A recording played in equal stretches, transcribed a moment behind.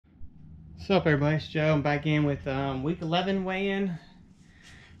What's up, everybody? It's Joe. I'm back in with week 11 weigh-in. A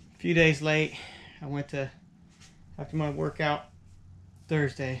few days late. I went to, after my workout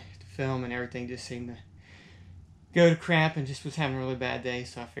Thursday, to film, and everything just seemed to go to crap and just was having a really bad day.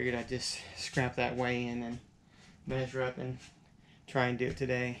 So I figured I'd just scrap that weigh-in and measure up and try and do it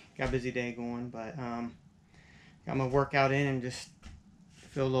today. Got a busy day going, but got my workout in and just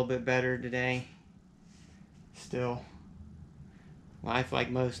feel a little bit better today. Still, life, like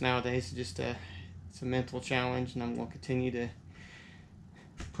most nowadays, is just it's a mental challenge, and I'm going to continue to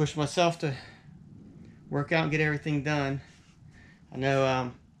push myself to work out and get everything done. I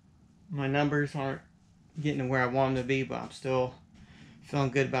know my numbers aren't getting to where I want them to be, but I'm still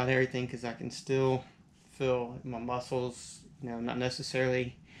feeling good about everything because I can still feel my muscles, not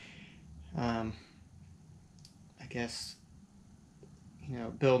necessarily, I guess,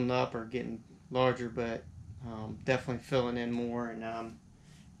 building up or getting larger, but definitely filling in more and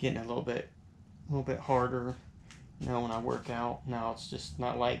getting a little bit harder. When I work out now, it's just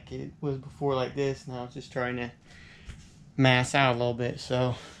not like it was before like this. Now it's just trying to mass out a little bit,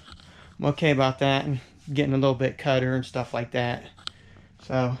 so I'm okay about that and getting a little bit cutter and stuff like that.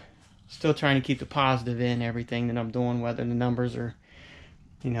 So still trying to keep the positive in everything that I'm doing, whether the numbers are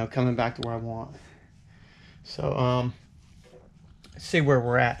coming back to where I want. So let's see where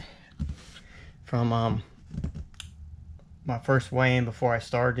we're at from my first weigh-in before I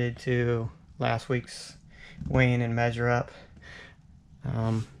started to last week's weigh-in and measure up.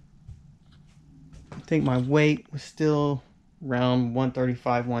 I think my weight was still around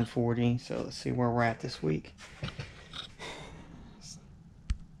 135, 140. So let's see where we're at this week.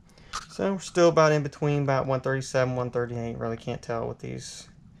 So we're still about in between, about 137, 138. Really can't tell with these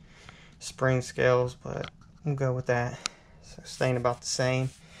spring scales, but we'll go with that. So staying about the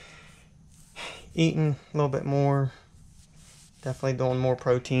same. Eating a little bit more. Definitely doing more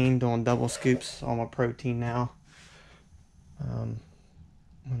protein, doing double scoops on my protein now.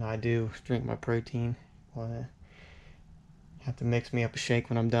 When I do drink my protein, I have to mix me up a shake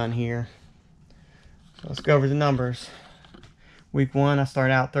when I'm done here. So let's go over the numbers. Week 1, I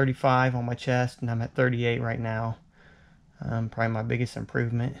started out 35 on my chest, and I'm at 38 right now. Probably my biggest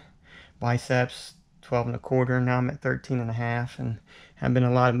improvement. Biceps, 12 and a quarter. Now I'm at 13 and a half, and have been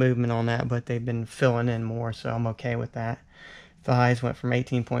a lot of movement on that, but they've been filling in more, so I'm okay with that. Thighs went from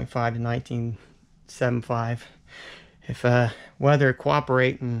 18.5 to 19.75. If weather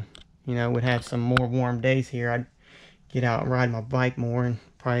cooperate and would have some more warm days here, I'd get out and ride my bike more and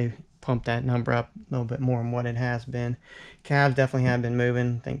probably pump that number up a little bit more than what it has been. Calves definitely have been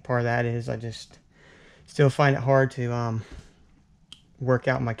moving. I think part of that is I just still find it hard to work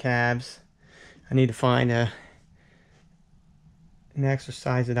out my calves. I need to find an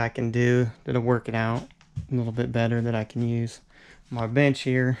exercise that I can do that'll work it out a little bit better that I can use. My bench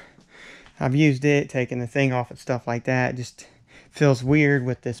here, I've used it, taking the thing off and stuff like that. It just feels weird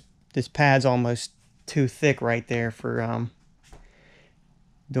with this pad's almost too thick right there for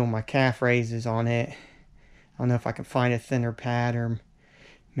doing my calf raises on it. I don't know if I can find a thinner pad or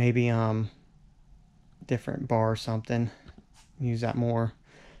maybe different bar or something. Use that more.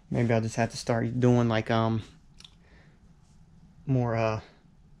 Maybe I'll just have to start doing like more I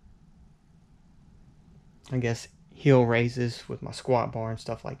guess heel raises with my squat bar and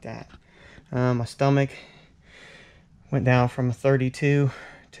stuff like that. My stomach went down from 32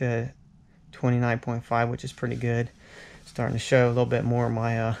 to 29.5, which is pretty good. Starting to show a little bit more of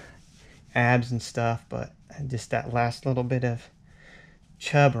my abs and stuff, but just that last little bit of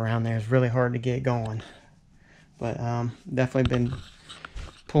chub around there is really hard to get going. But definitely been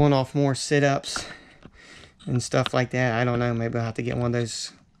pulling off more sit-ups and stuff like that. I don't know, maybe I'll have to get one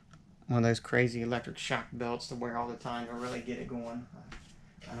of those crazy electric shock belts to wear all the time to really get it going.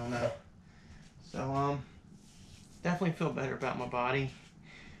 I don't know. So definitely feel better about my body.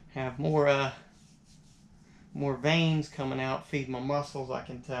 Have more veins coming out, feed my muscles, I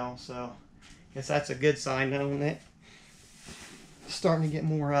can tell. So I guess that's a good sign, knowing that starting to get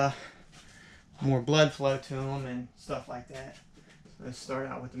more blood flow to them and stuff like that. So let's start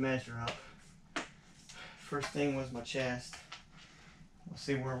out with the measure up. First thing was my chest. We'll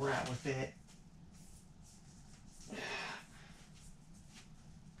see where we're at with it.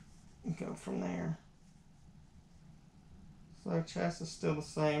 Go from there. So chest is still the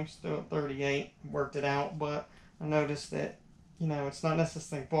same, still at 38. Worked it out, but I noticed that it's not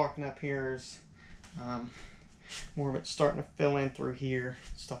necessarily barking up here. Is more of it starting to fill in through here,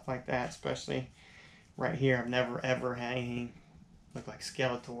 stuff like that. Especially right here, I've never ever had anything look like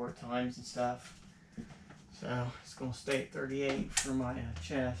Skeletor at times and stuff. So it's gonna stay at 38 for my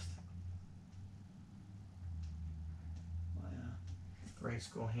chest. Grade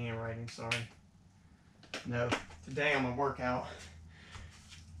school handwriting, sorry. No, today on my workout,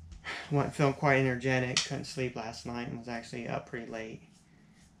 I wasn't feeling quite energetic. Couldn't sleep last night and was actually up pretty late.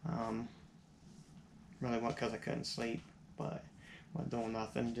 Really wasn't because I couldn't sleep, but wasn't doing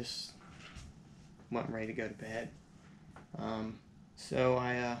nothing. Just wasn't ready to go to bed. So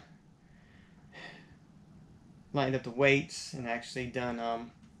I lined up the weights and actually done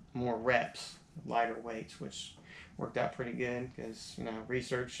more reps, lighter weights, which worked out pretty good because, you know,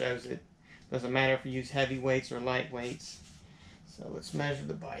 research shows it doesn't matter if you use heavy weights or light weights. So let's measure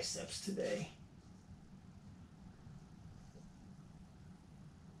the biceps today.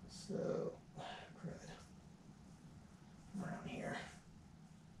 So, crud. Around here.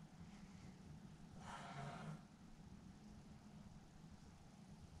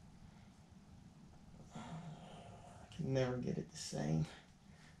 I can never get it the same.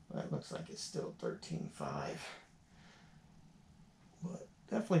 But it looks like it's still 13.5. But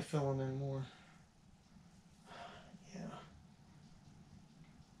definitely filling in more. Yeah.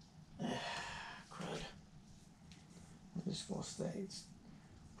 Crud. I'm just going to stay. It's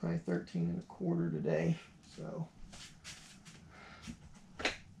probably 13.25 today. So.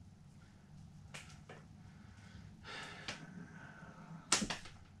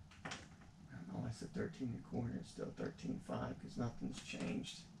 I said 13.25. It's still 13.5 because nothing's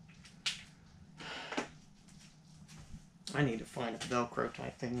changed. I need to find a Velcro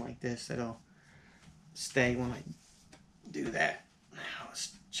type thing like this that'll stay when I do that. Now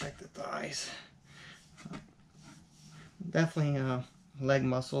let's check the thighs. Definitely leg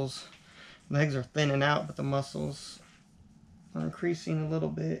muscles. Legs are thinning out, but the muscles are increasing a little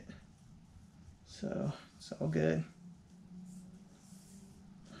bit. So it's all good.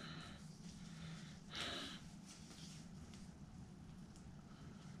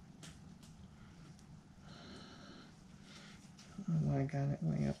 I got it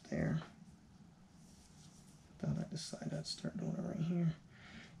way up there. Thought I decided I'd start doing it right here.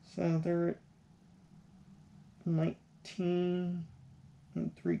 So they're at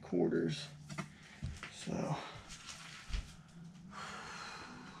 19.75. So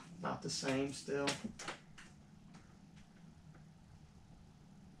about the same still.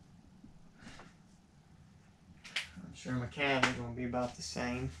 I'm sure my calves are going to be about the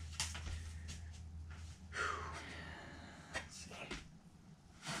same.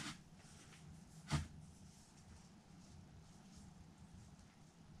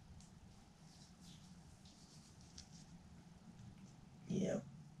 Yep.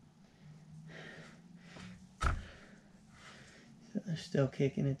 So they're still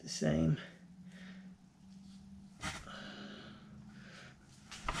kicking it the same.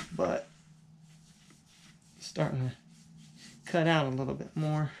 But starting to cut out a little bit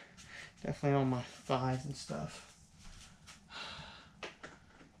more. Definitely on my thighs and stuff.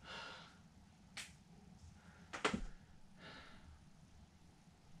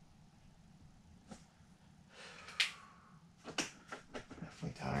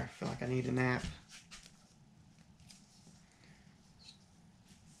 Definitely tired. I feel like I need a nap.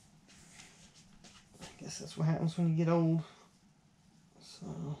 I guess that's what happens when you get old. So,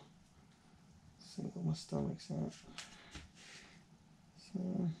 let's see what my stomach's at.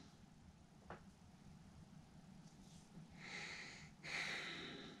 So,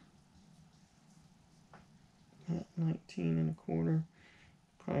 at 19.25.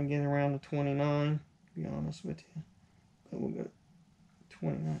 Probably get around to 29, to be honest with you. But we'll go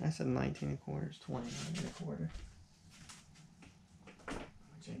 29. I said 19.25. It's 29.25.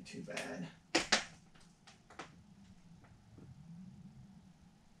 Which ain't too bad.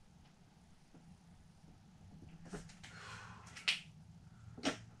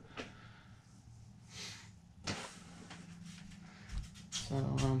 So,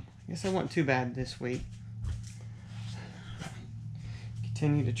 I guess I wasn't too bad this week.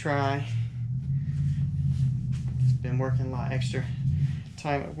 Continue to try. Just been working a lot extra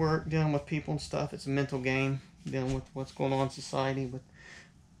time at work, dealing with people and stuff. It's a mental game, dealing with what's going on in society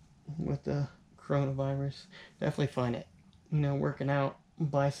with the coronavirus. Definitely find it, you know, working out,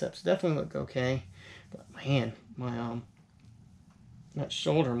 biceps definitely look okay. But man, my that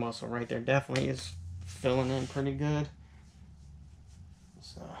shoulder muscle right there definitely is filling in pretty good.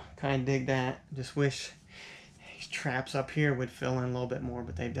 So kind of dig that. Just wish these traps up here would fill in a little bit more,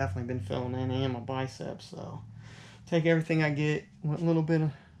 but they've definitely been filling in, and my biceps. So take everything I get, what little bit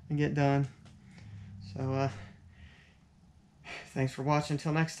I get done. So thanks for watching.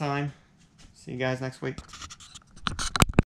 Until next time. See you guys next week.